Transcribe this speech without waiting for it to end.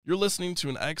You're listening to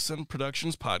an Accent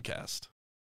Productions podcast.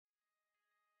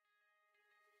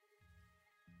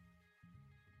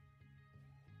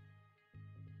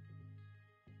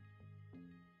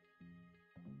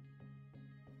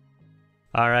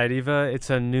 All right, Eva,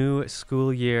 it's a new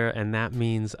school year, and that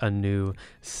means a new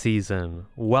season.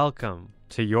 Welcome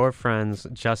to Your Friends,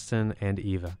 Justin and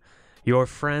Eva. Your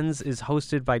Friends is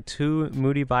hosted by two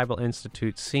Moody Bible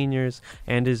Institute seniors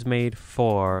and is made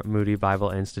for Moody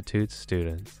Bible Institute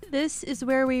students. This is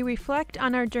where we reflect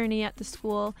on our journey at the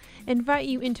school, invite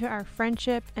you into our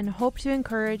friendship, and hope to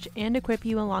encourage and equip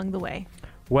you along the way.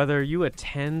 Whether you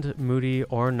attend Moody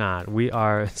or not, we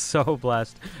are so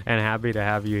blessed and happy to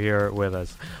have you here with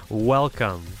us.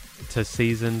 Welcome to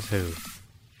Season 2.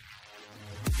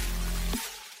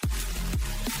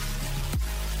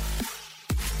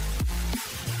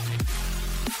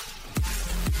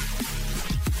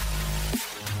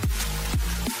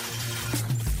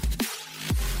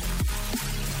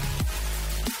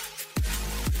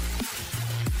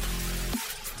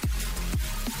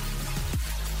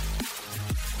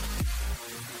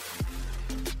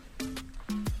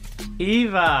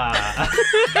 Eva!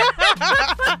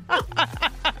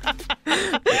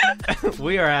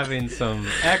 We are having some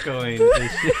echoing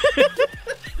issues.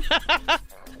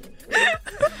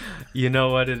 You know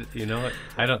what?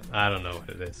 I don't know what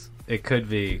it is. It could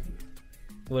be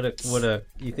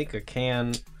you think a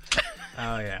can.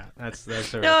 Oh yeah, that's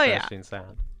a refreshing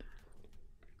sound.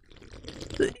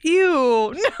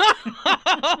 Ew! No!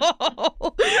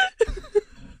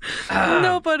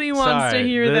 Nobody wants to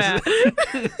hear that.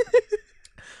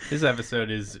 This episode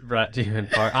is brought to you in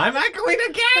part. I'm echoing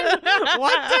again.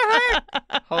 What the heck?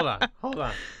 Hold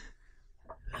on.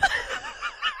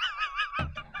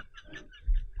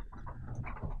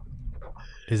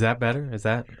 Is that better?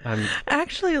 I'm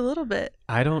actually a little bit.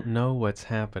 I don't know what's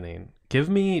happening. Give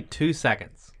me 2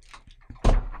 seconds.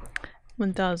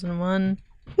 1001.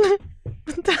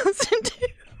 1002.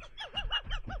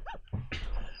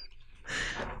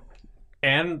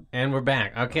 And we're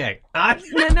back. Okay.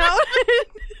 No.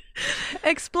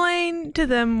 Explain to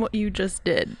them what you just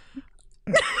did.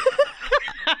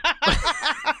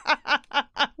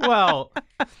 Well,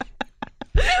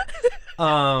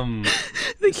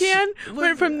 the can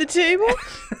went from the table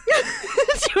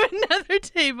to another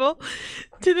table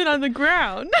to then on the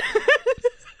ground.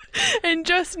 And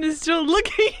Justin is still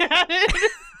looking at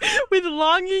it with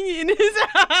longing in his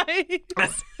eyes.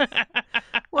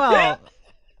 Well,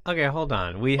 okay, hold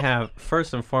on. We have,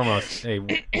 first and foremost, an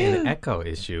echo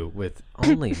issue with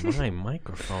only my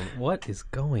microphone. What is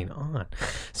going on?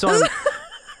 So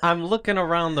I'm looking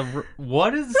around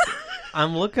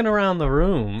I'm looking around the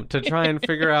room to try and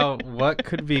figure out what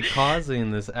could be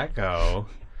causing this echo.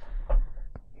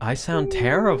 I sound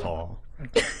terrible.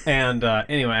 And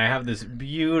anyway, I have this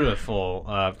beautiful,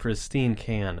 pristine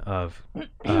can of...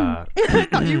 I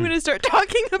thought you were going to start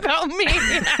talking about me.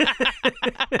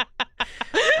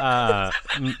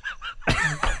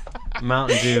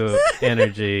 Mountain Dew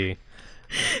Energy.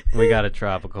 We got a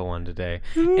tropical one today.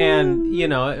 And,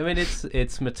 I mean,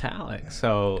 it's metallic,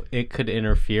 so it could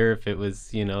interfere if it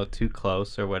was, too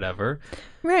close or whatever.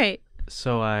 Right.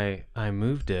 So I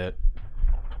moved it.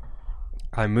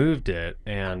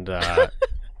 And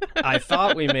I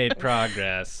thought we made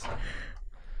progress.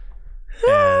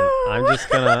 And I'm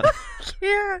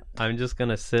just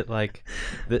gonna sit like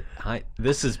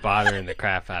this is bothering the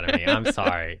crap out of me. I'm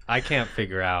sorry. I can't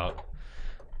figure out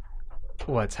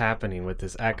what's happening with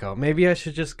this echo. Maybe I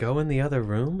should just go in the other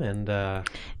room and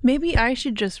maybe I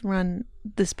should just run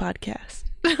this podcast.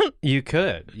 You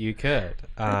could.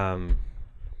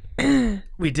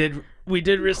 We did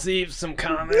receive some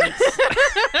comments.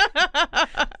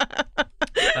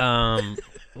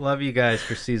 Love you guys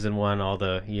for season 1, all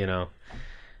the,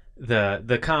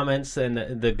 the comments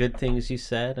and the good things you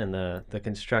said and the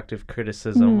constructive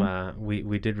criticism.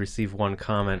 We did receive one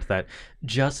comment that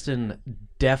Justin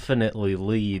definitely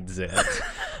leads it.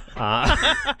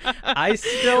 I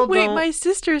still Wait, don't... my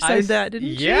sister said that,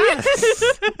 didn't she? Yes!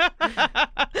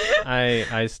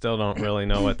 I still don't really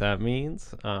know what that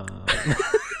means.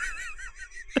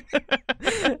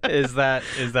 Is that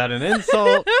an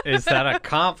insult? Is that a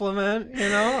compliment?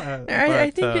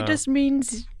 I think it just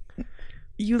means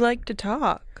you like to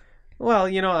talk. Well,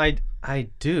 I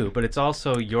do, but it's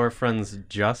also your friends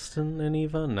Justin and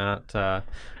Eva, not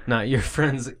your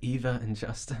friends Eva and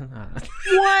Justin.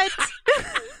 What?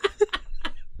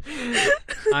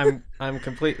 I'm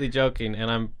completely joking,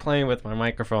 and I'm playing with my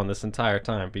microphone this entire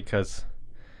time because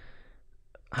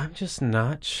I'm just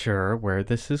not sure where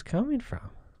this is coming from.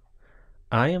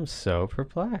 I am so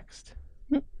perplexed.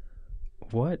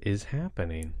 What is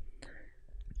happening?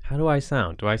 How do I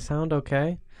sound? Do I sound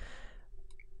okay?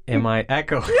 Am I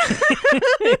echoing?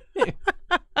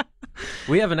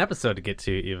 We have an episode to get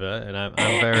to, Eva, and I'm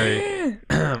very,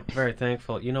 very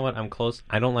thankful. You know what? I'm close.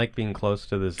 I don't like being close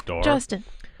to this door. Justin.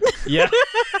 Yeah.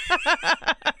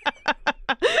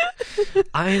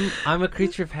 I'm a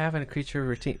creature of habit, a creature of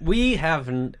routine. We have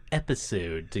an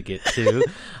episode to get to.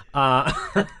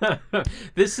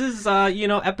 This is,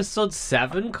 episode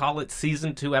 7. Call it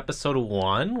season 2, episode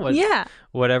 1. Yeah.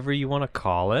 Whatever you want to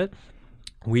call it.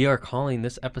 We are calling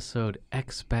this episode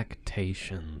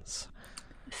Expectations.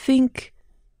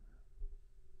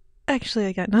 Actually,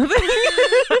 I got nothing.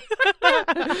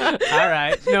 All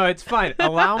right. No, it's fine.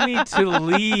 Allow me to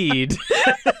lead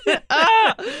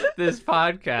this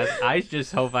podcast. I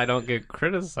just hope I don't get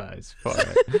criticized for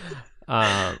it.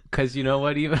 Because you know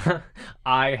what, Eva?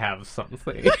 I have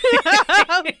something.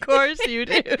 Of course you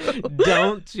do.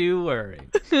 Don't you worry.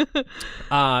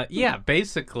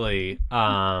 Basically,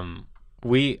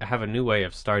 we have a new way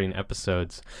of starting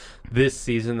episodes this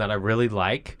season that I really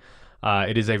like.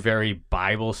 It is a very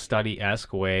Bible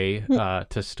study-esque way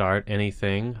to start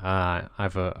anything. I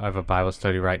have a Bible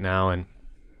study right now, and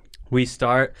we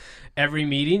start every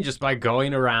meeting just by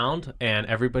going around, and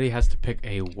everybody has to pick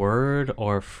a word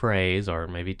or phrase, or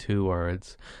maybe 2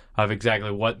 words, of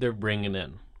exactly what they're bringing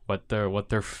in, what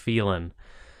they're feeling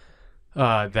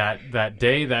that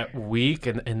day, that week,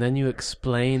 and then you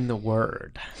explain the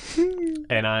word.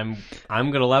 And I'm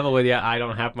gonna level with you. I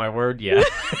don't have my word yet.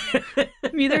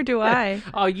 Neither do I.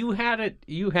 Oh, you had a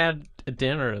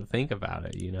dinner to think about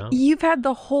it, you know? You've had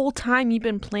the whole time you've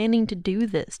been planning to do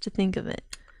this to think of it.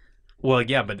 Well,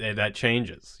 yeah, but that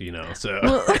changes, you know, so.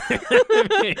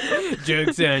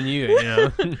 Joke's on you, you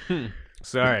know?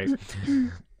 Sorry.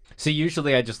 So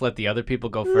usually I just let the other people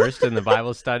go first in the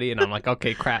Bible study, and I'm like,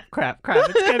 okay, crap.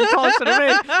 It's getting closer to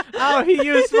me. Oh, he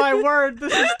used my word.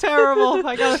 This is terrible.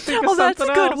 I gotta think of something else. Oh, that's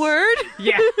a good word.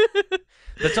 Yeah.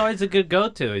 That's always a good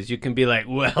go-to, is you can be like,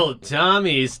 well,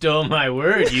 Tommy stole my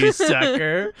word, you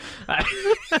sucker.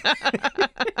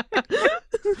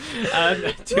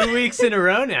 2 weeks in a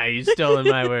row now you've stolen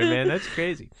my word, man. That's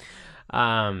crazy.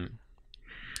 I'm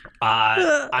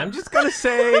just going to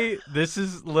say this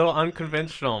is a little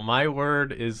unconventional. My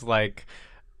word is like,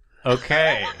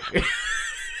 okay.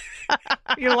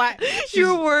 Your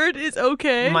word is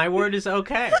okay? My word is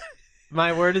okay.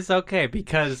 My word is okay,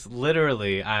 because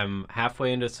literally I'm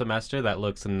halfway into a semester that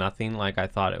looks nothing like I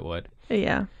thought it would.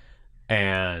 Yeah.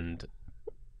 And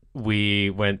we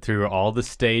went through all the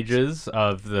stages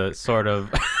of the sort of...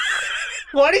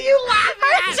 What are you laughing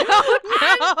at?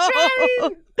 I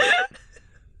don't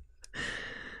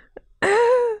know.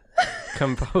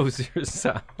 Compose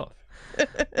yourself.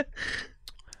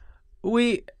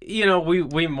 We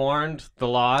mourned the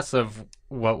loss of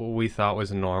what we thought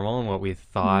was normal and what we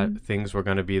thought things were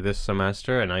going to be this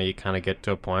semester, and now you kind of get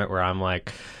to a point where I'm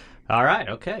like, all right,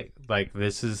 okay, like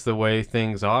this is the way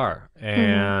things are,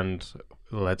 and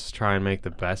let's try and make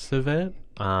the best of it.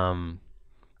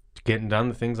 Getting done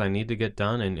the things I need to get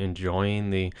done, and enjoying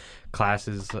the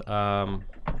classes that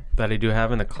I do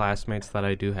have and the classmates that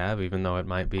I do have, even though it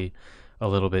might be a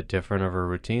little bit different of a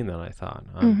routine than I thought.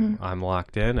 I'm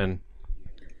locked in, and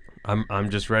I'm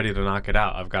just ready to knock it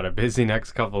out. I've got a busy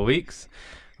next couple of weeks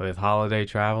with holiday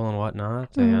travel and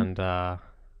whatnot, and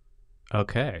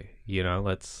okay,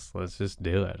 let's just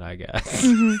do it, I guess.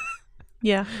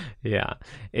 Yeah. Yeah.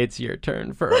 It's your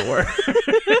turn for a word.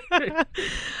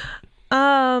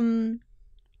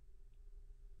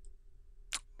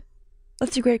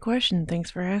 That's a great question.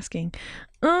 Thanks for asking.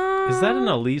 Is that an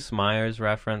Elise Myers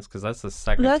reference? Because that's the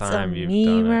second time you've me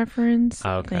done it. reference.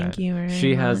 Okay. Thank you very much.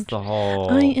 She has the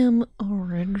whole... I am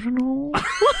original.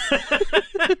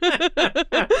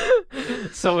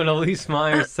 So when Elise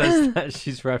Myers says that,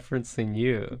 she's referencing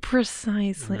you.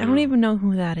 Precisely. I don't even know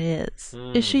who that is.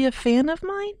 Is she a fan of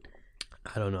mine?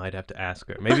 I don't know. I'd have to ask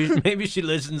her. Maybe she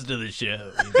listens to the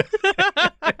show.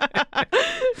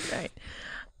 Right.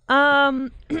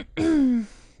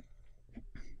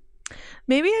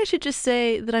 Maybe I should just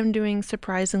say that I'm doing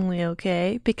surprisingly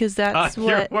okay, because that's what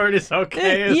your word is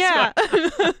okay. Yeah.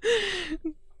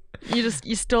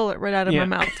 You stole it right out of my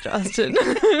mouth, Justin.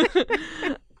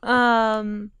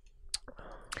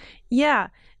 Yeah,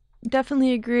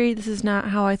 definitely agree. This is not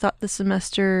how I thought the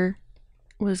semester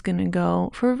was gonna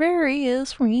go for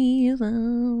various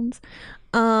reasons.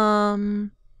 But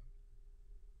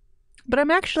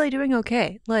I'm actually doing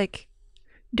okay. Like,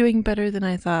 doing better than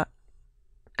I thought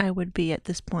I would be at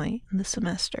this point in the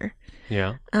semester.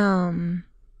 Yeah.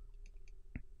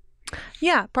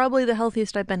 Yeah, probably the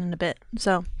healthiest I've been in a bit.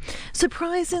 So,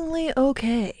 surprisingly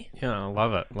okay. Yeah, I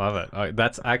love it. Love it.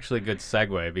 That's actually a good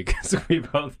segue because we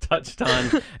both touched on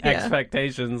Yeah.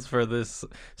 expectations for this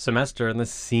semester and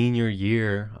this senior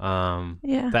year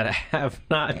that have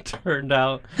not turned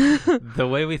out the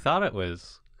way we thought it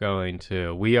was going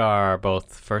to. We are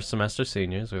both first semester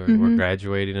seniors. We're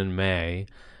graduating in May,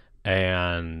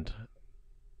 and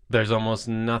there's almost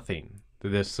nothing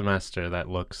this semester that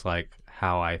looks like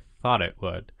how I thought it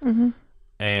would.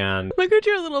 And Look at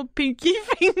your little pinky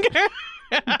finger.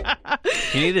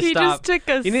 you need to He stop. just took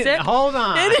a sip. Hold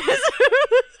on. It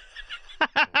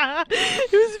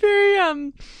was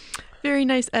very very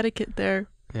nice etiquette there.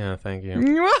 Yeah, thank you.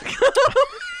 You're welcome.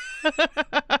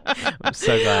 I'm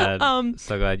so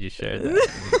glad you shared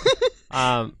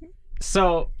that.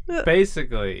 So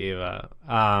basically, Eva,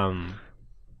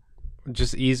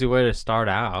 just easy way to start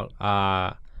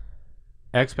out.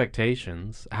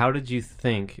 Expectations. How did you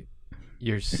think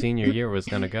your senior year was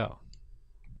going to go?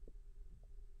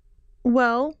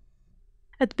 Well,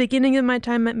 at the beginning of my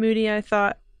time at Moody, I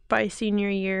thought by senior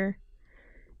year,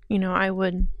 I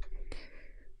would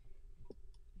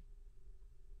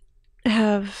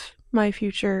have my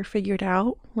future figured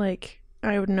out. Like,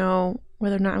 I would know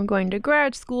whether or not I'm going to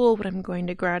grad school, what I'm going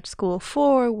to grad school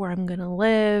for, where I'm going to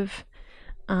live,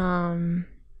 all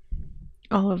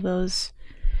of those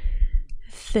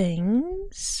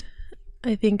things.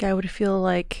 I think I would feel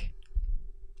like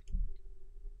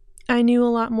I knew a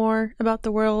lot more about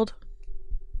the world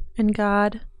and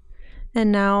God,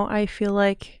 and now I feel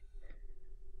like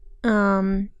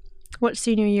what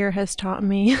senior year has taught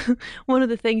me, one of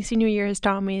the things senior year has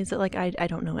taught me is that like I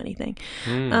don't know anything.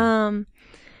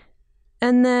 And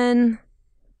then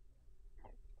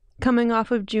coming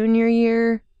off of junior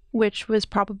year, which was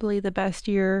probably the best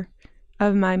year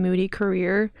of my Moody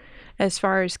career as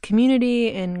far as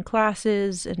community and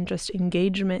classes and just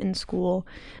engagement in school,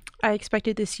 I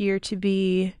expected this year to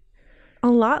be a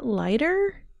lot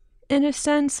lighter in a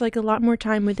sense, like a lot more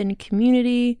time within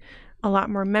community, a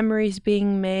lot more memories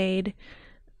being made.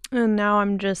 And now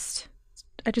I just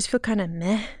feel kind of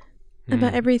meh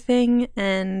about everything,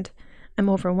 and I'm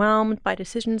overwhelmed by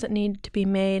decisions that need to be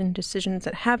made and decisions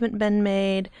that haven't been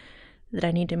made that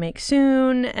I need to make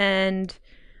soon. And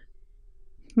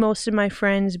most of my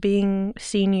friends being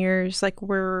seniors, like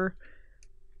we're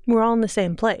all in the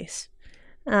same place.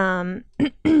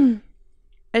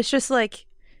 It's just like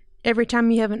every time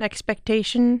you have an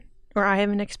expectation, or I have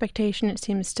an expectation, it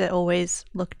seems to always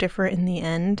look different in the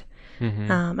end.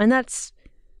 And that's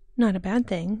not a bad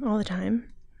thing all the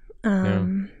time.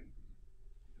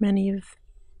 Many of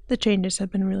the changes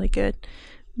have been really good.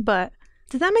 But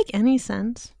did that make any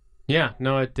sense? Yeah,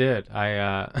 no, it did.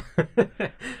 A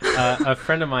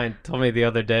friend of mine told me the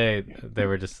other day, they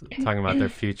were just talking about their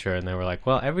future, and they were like,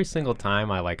 well, every single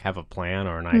time I like have a plan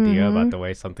or an idea about the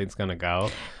way something's going to go,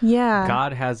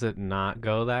 God has it not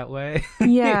go that way.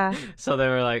 Yeah. So they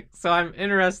were like, so I'm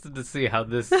interested to see how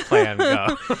this plan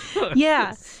goes.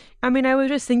 Yeah. I mean, I was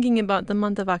just thinking about the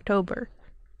month of October,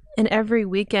 and every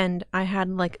weekend I had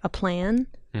like a plan,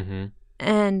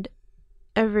 and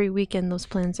every weekend those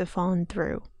plans have fallen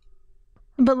through.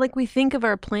 But like we think of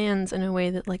our plans in a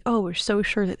way that like, oh, we're so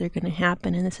sure that they're going to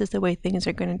happen and this is the way things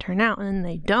are going to turn out, and then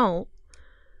they don't.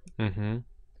 And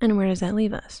where does that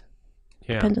leave us?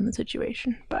 Depends on the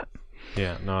situation. But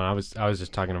yeah, no, I was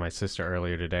just talking to my sister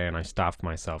earlier today, and I stopped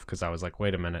myself because I was like,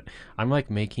 wait a minute, I'm like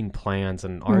making plans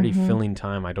and already filling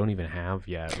time I don't even have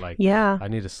yet. Like, I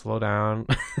need to slow down.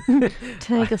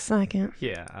 Take a second.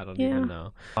 Yeah, I don't even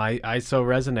know. I so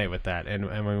resonate with that, and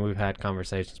when we've had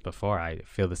conversations before, I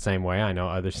feel the same way. I know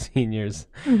other seniors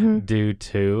do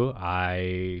too.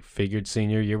 I figured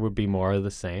senior year would be more of the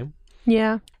same.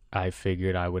 Yeah. I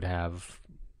figured I would have,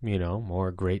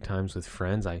 more great times with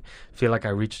friends. I feel like I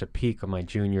reached a peak of my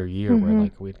junior year where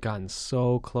like we'd gotten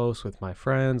so close with my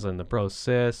friends and the bro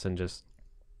sis and just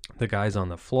the guys on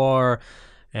the floor,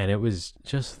 and it was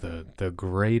just the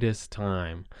greatest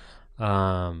time.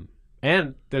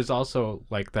 And there's also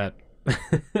like that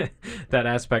that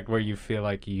aspect where you feel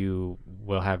like you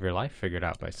will have your life figured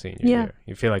out by senior year.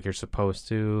 You feel like you're supposed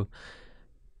to,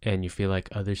 and you feel like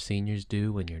other seniors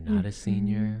do when you're not a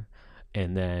senior.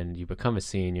 And then you become a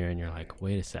senior and you're like,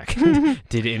 wait a second,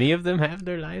 did any of them have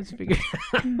their lives figured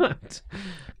out?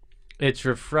 It's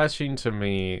refreshing to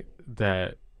me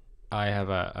that I have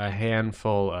a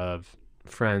handful of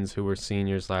friends who were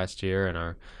seniors last year and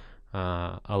are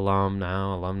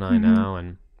alumni now,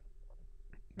 and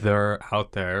they're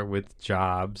out there with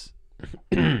jobs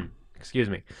Excuse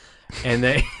me. And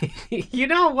they, you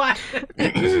know what?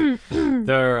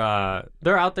 They're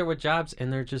out there with jobs,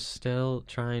 and they're just still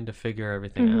trying to figure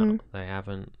everything out. They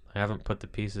haven't put the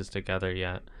pieces together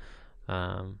yet.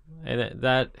 And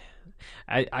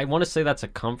I want to say that's a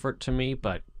comfort to me,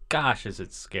 but gosh, is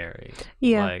it scary.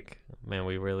 Yeah. Like, man,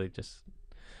 we really just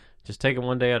take it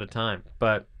one day at a time.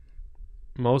 But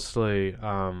mostly,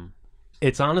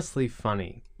 it's honestly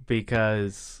funny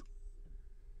because,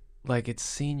 like, it's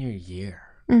senior year.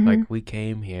 Like, we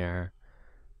came here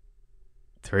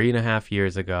 3.5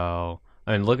 years ago,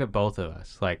 and look at both of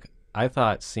us. Like, I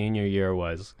thought senior year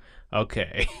was,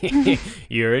 okay,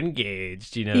 you're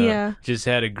engaged, just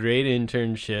had a great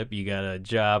internship, you got a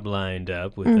job lined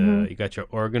up with you got your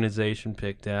organization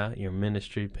picked out, your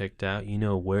ministry picked out, you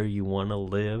know where you want to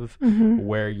live,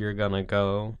 where you're gonna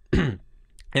go. And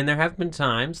there have been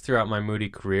times throughout my Moody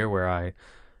career where I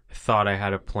thought I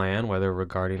had a plan, whether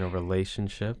regarding a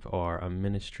relationship or a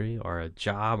ministry or a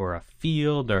job or a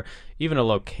field or even a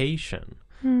location.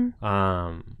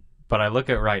 But I look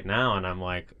at right now and I'm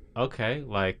like, okay,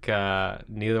 like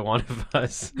neither one of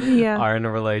us are in a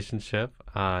relationship.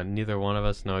 Neither one of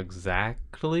us know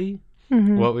exactly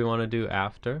what we want to do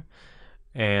after.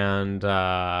 And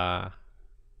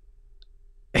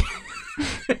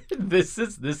this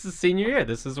is senior year.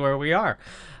 This is where we are.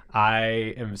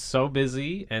 I am so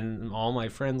busy, and all my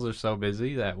friends are so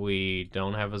busy that we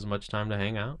don't have as much time to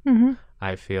hang out.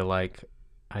 I feel like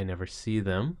I never see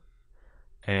them.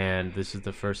 And this is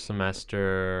the first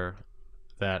semester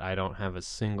that I don't have a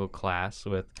single class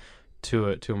with two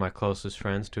of my closest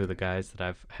friends, two of the guys that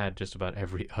I've had just about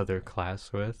every other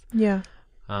class with. Yeah.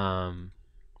 And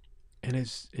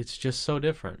it's just so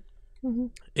different.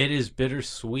 It is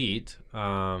bittersweet.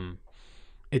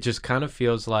 It just kind of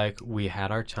feels like we had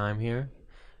our time here.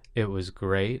 It was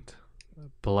great.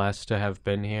 Blessed to have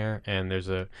been here. And there's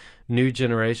a new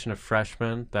generation of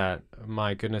freshmen that,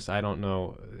 my goodness, I don't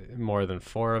know more than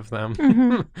 4 of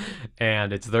them.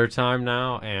 And it's their time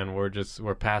now, and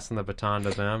we're passing the baton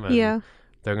to them. And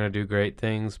they're going to do great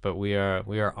things, but we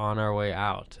are on our way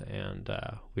out, and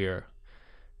we are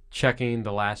checking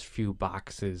the last few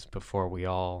boxes before we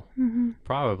all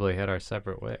probably head our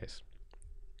separate ways.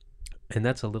 And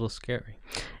that's a little scary.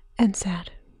 And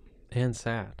sad.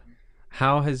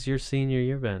 How has your senior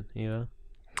year been, Eva?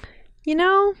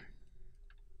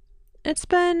 It's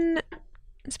been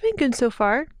good so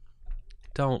far.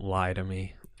 Don't lie to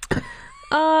me.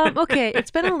 Okay,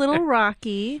 it's been a little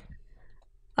rocky.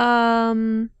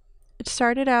 It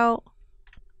started out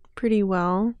pretty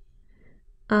well.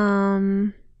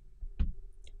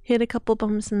 Hit a couple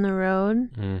bumps in the road.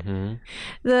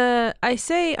 I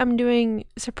say I'm doing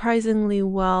surprisingly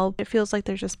well. It feels like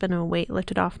there's just been a weight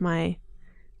lifted off my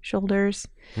shoulders.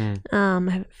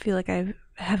 I feel like I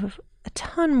have a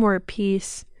ton more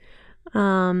peace,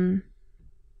 and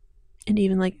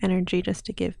even like energy just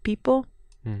to give people.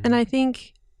 And I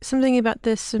think something about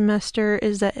this semester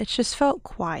is that it's just felt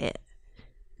quiet.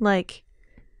 Like,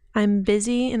 I'm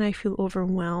busy and I feel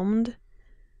overwhelmed,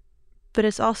 but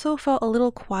it's also felt a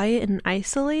little quiet and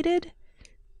isolated,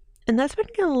 and that's been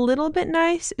a little bit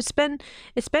nice. It's been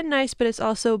nice, but it's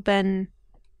also been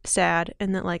sad,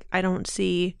 and that, like, I don't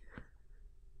see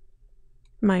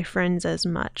my friends as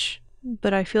much,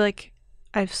 but I feel like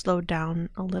I've slowed down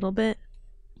a little bit,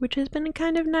 which has been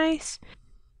kind of nice.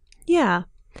 I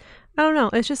don't know,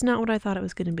 it's just not what I thought it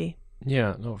was going to be.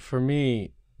 No, for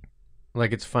me,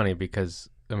 like, it's funny because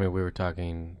I mean, we were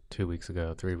talking 2 weeks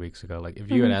ago, 3 weeks ago. Like,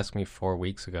 if you had asked me 4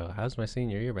 weeks ago, how's my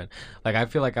senior year been? Like, I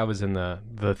feel like I was in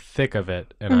the thick of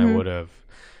it, and I would have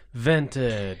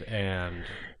vented and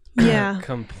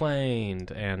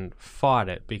complained and fought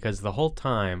it, because the whole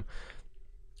time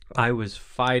I was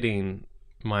fighting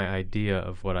my idea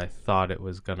of what I thought it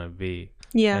was going to be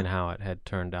and how it had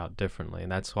turned out differently.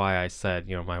 And that's why I said,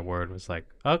 my word was like,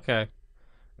 okay.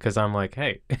 Because I'm like,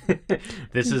 hey,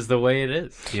 this is the way it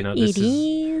is. This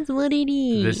is what it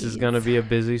is. This is going to be a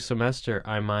busy semester.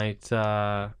 I might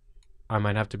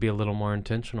have to be a little more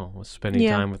intentional with spending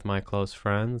time with my close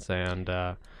friends, and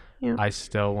I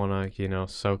still want to,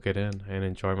 soak it in and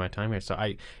enjoy my time here. So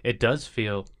it does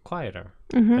feel quieter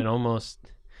and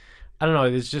almost, I don't know.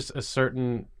 It's just a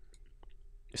certain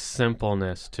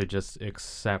simpleness to just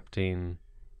accepting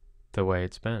the way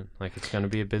it's been. Like, it's going to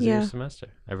be a busier semester.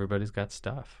 Everybody's got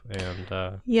stuff,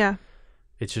 and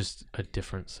it's just a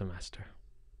different semester.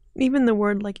 Even the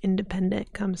word like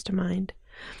independent comes to mind,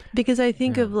 because I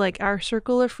think of like our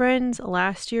circle of friends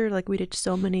last year. Like, we did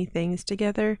so many things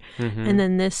together, and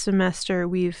then this semester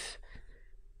we've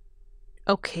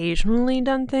occasionally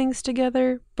done things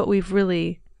together, but we've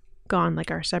really gone like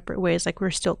our separate ways. Like,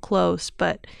 we're still close,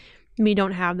 but we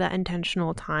don't have that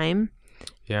intentional time.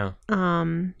 Yeah.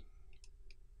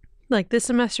 Like this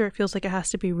semester, it feels like it has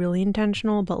to be really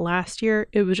intentional, but last year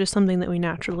it was just something that we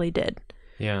naturally did.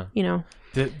 Yeah. You know?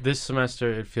 This semester,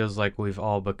 it feels like we've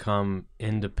all become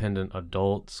independent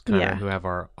adults, kind of who have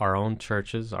our own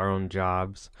churches, our own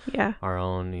jobs, our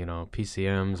own,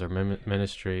 PCMs or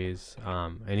ministries,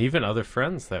 and even other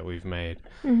friends that we've made.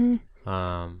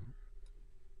 Mm-hmm.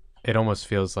 It almost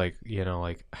feels like,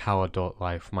 like how adult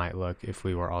life might look if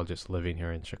we were all just living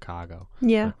here in Chicago.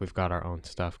 Yeah. Like we've got our own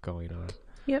stuff going on.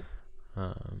 Yep.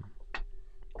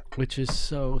 Which is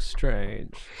so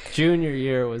strange. Junior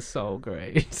year was so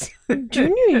great.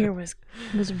 Junior year was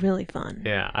really fun.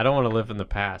 Yeah, I don't want to live in the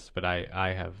past, but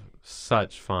I have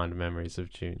such fond memories of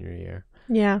junior year.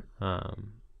 Yeah.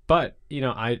 But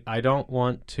I don't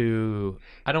want to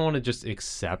just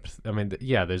accept. I mean,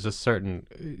 there's a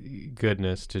certain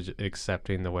goodness to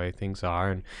accepting the way things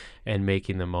are and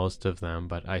making the most of them.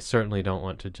 But I certainly don't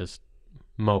want to just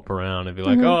mope around and be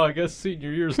like, oh, I guess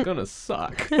senior year's gonna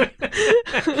suck.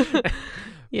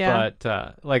 Yeah.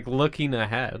 But like looking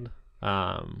ahead,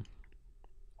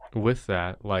 with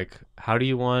that, like how do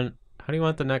you want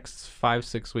the next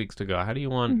 5-6 weeks to go? How do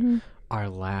you want our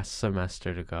last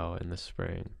semester to go in the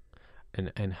spring?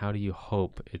 And how do you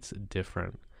hope it's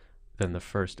different than the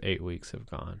first 8 weeks have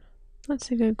gone? That's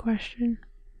a good question.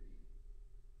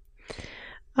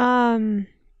 I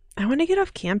want to get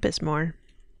off campus more.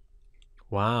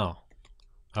 Wow.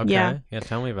 Okay. Yeah,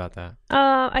 tell me about that.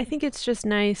 I think it's just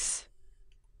nice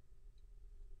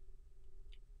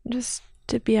just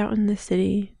to be out in the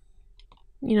city,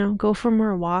 go for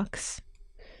more walks.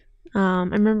 I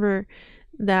remember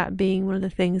that being one of the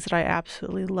things that I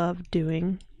absolutely loved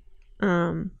doing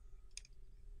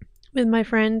with my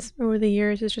friends over the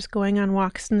years, is just going on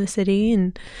walks in the city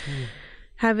and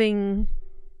having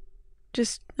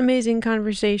just amazing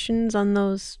conversations on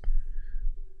those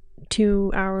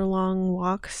 2-hour-long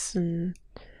walks and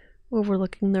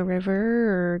overlooking the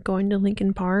river or going to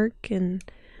Lincoln Park. And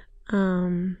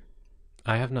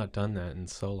I have not done that in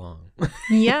so long.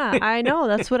 Yeah, I know,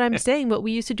 that's what I'm saying, but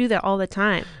we used to do that all the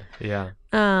time. Yeah.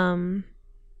 I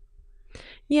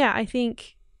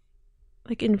think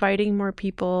like inviting more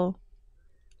people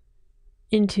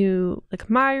into like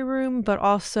my room, but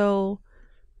also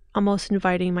almost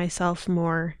inviting myself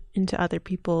more into other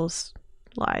people's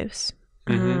lives.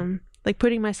 Like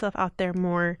putting myself out there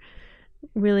more,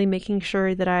 really making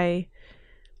sure that I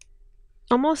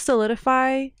almost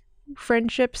solidify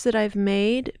friendships that I've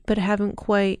made but haven't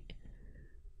quite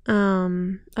I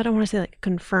don't want to say like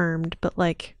confirmed, but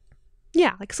like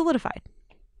solidified.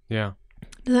 Yeah.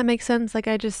 Does that make sense? Like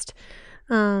I just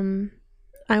I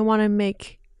want to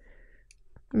make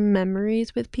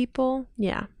memories with people.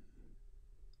 Yeah.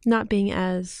 Not being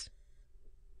as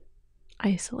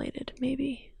isolated,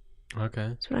 maybe. Okay.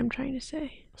 That's what I'm trying to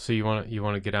say. So you want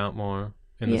to get out more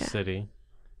in the city.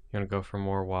 You want to go for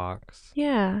more walks.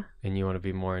 Yeah. And you want to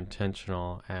be more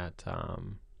intentional at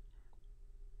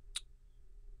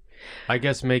I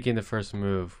guess making the first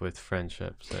move with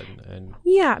friendships and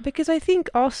yeah, because I think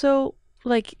also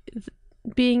like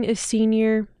being a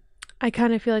senior, I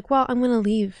kind of feel like, well, I'm going to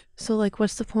leave. So like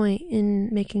what's the point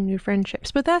in making new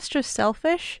friendships? But that's just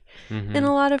selfish in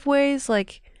a lot of ways.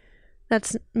 Like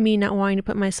that's me not wanting to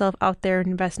put myself out there and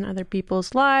invest in other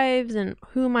people's lives. And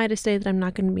who am I to say that I'm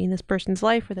not going to be in this person's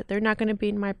life or that they're not going to be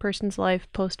in my person's life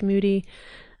post Moody?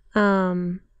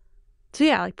 So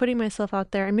yeah, like putting myself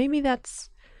out there, and maybe that's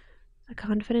a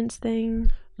confidence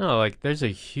thing. No, like there's a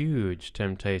huge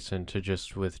temptation to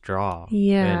just withdraw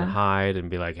and hide and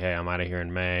be like, hey, I'm out of here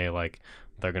in May. Like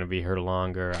they're going to be here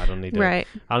longer. I don't need to I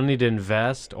don't need to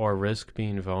invest or risk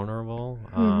being vulnerable.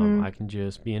 I can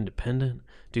just be independent,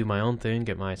 do my own thing,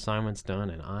 get my assignments done,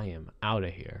 and I am out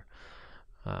of here.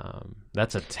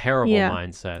 That's a terrible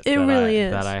mindset. It really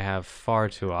is. That I have far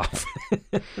too often.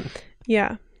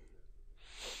 Yeah.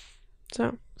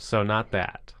 So not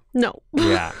that. No.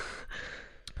 Yeah.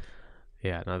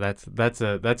 Yeah, no, that's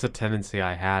a tendency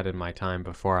I had in my time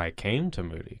before I came to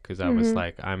Moody, because I was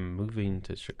like, I'm moving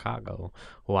to Chicago.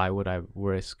 Why would I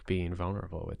risk being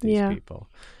vulnerable with these people?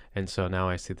 And so now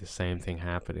I see the same thing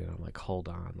happening. I'm like, hold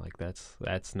on, like that's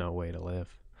no way to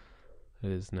live. It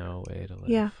is no way to live.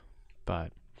 Yeah.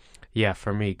 But yeah,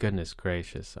 for me, goodness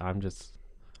gracious, I'm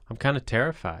kind of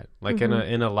terrified, like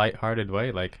in a lighthearted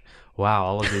way. Like, wow,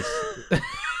 all of these,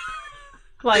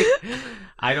 like,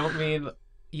 I don't mean.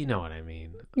 You know what I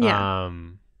mean. Yeah.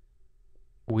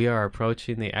 We are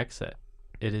approaching the exit.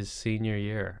 It is senior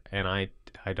year, and I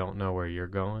don't know where you're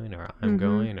going or I'm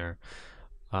going or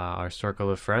our circle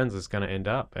of friends is going to end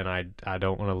up, and I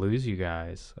don't want to lose you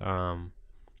guys. And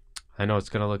I know it's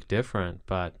going to look different,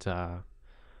 but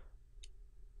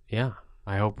yeah,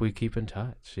 I hope we keep in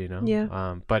touch, you know?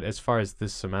 Yeah. But as far as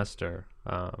this semester,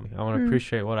 I want to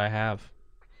appreciate what I have.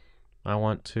 I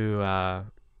want to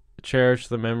cherish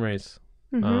the memories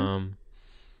and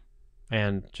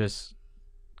just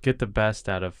get the best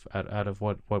out of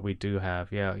what we do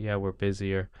have. Yeah, we're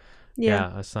busier.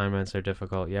 Yeah, assignments are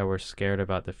difficult. Yeah, we're scared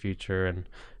about the future, and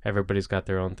everybody's got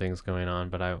their own things going on.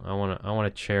 But I want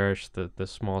to cherish the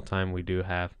small time we do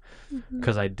have,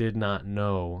 because I did not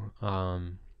know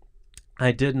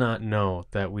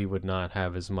that we would not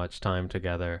have as much time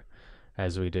together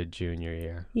as we did junior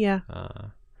year. Yeah.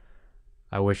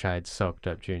 I wish I had soaked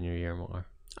up junior year more.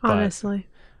 Honestly. But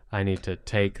I need to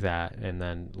take that and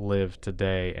then live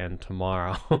today and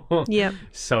tomorrow. Yep.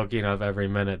 Soaking up every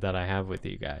minute that I have with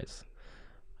you guys.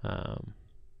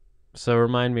 So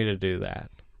remind me to do that.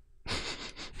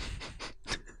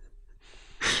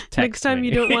 Next time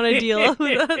you don't want to deal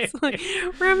with us. Like,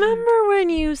 remember when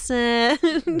you said...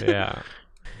 Yeah.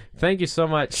 Thank you so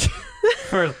much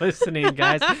for listening,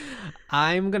 guys.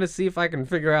 I'm going to see if I can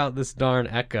figure out this darn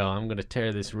echo. I'm going to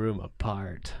tear this room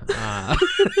apart.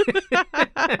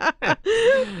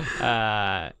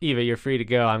 Eva, you're free to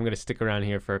go. I'm going to stick around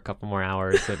here for a couple more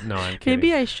hours. No, I'm kidding.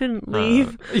 Maybe I shouldn't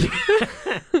leave.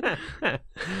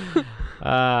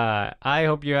 I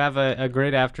hope you have a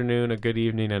great afternoon, a good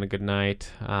evening, and a good night.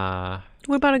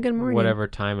 What about a good morning? Whatever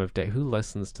time of day. Who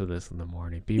listens to this in the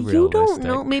morning? Be realistic. You don't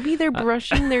know. Maybe they're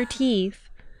brushing their teeth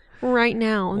right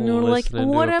now. And they're like,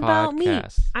 what about me?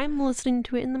 I'm listening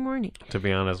to it in the morning. To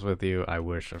be honest with you, I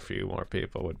wish a few more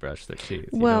people would brush their teeth.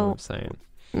 You well, know what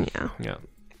I'm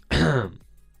saying? Yeah.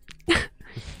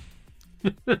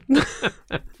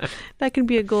 That can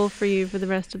be a goal for you for the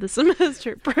rest of the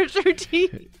semester. Brush your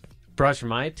teeth. Brush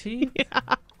my teeth?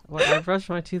 Yeah. Well, I brush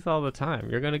my teeth all the time.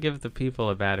 You're going to give the people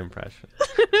a bad impression.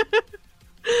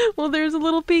 Well, there's a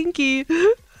little pinky.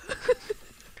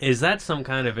 Is that some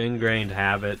kind of ingrained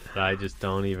habit that I just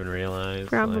don't even realize?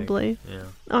 Probably. Like, yeah.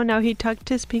 Oh, no, he tucked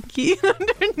his pinky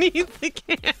underneath the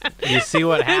can. You see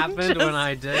what happened when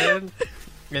I did?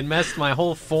 It messed my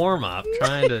whole form up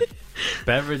trying to...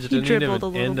 Beverage didn't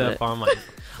even end up on my...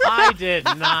 I did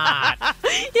not.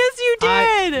 Yes, you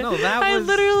did. I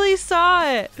literally saw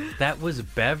it. That was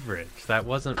beverage. That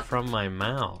wasn't from my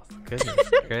mouth. Goodness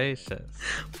gracious.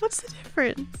 What's the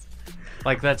difference?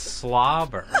 Like, that's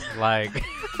slobber. Like,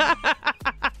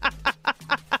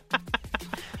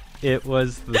 it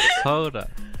was the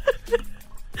soda.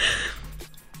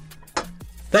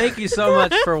 Thank you so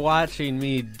much for watching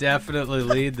me definitely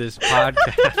lead this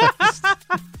podcast.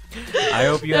 I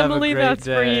hope you have a great that's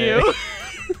day. For you.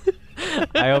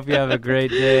 I hope you have a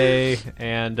great day,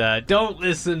 and don't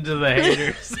listen to the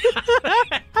haters.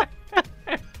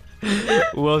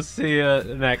 We'll see you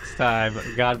next time.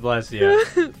 God bless you.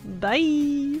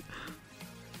 Bye.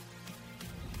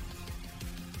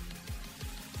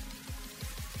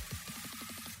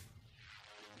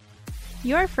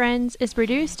 Your Friends is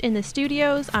produced in the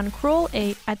studios on Kroll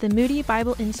 8 at the Moody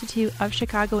Bible Institute of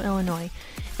Chicago, Illinois,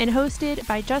 and hosted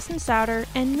by Justin Souter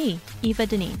and me, Eva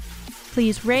Deneen.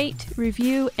 Please rate,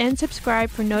 review, and subscribe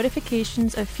for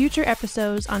notifications of future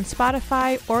episodes on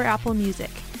Spotify or Apple Music.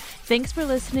 Thanks for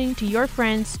listening to Your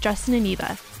Friends, Justin and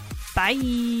Eva.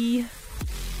 Bye!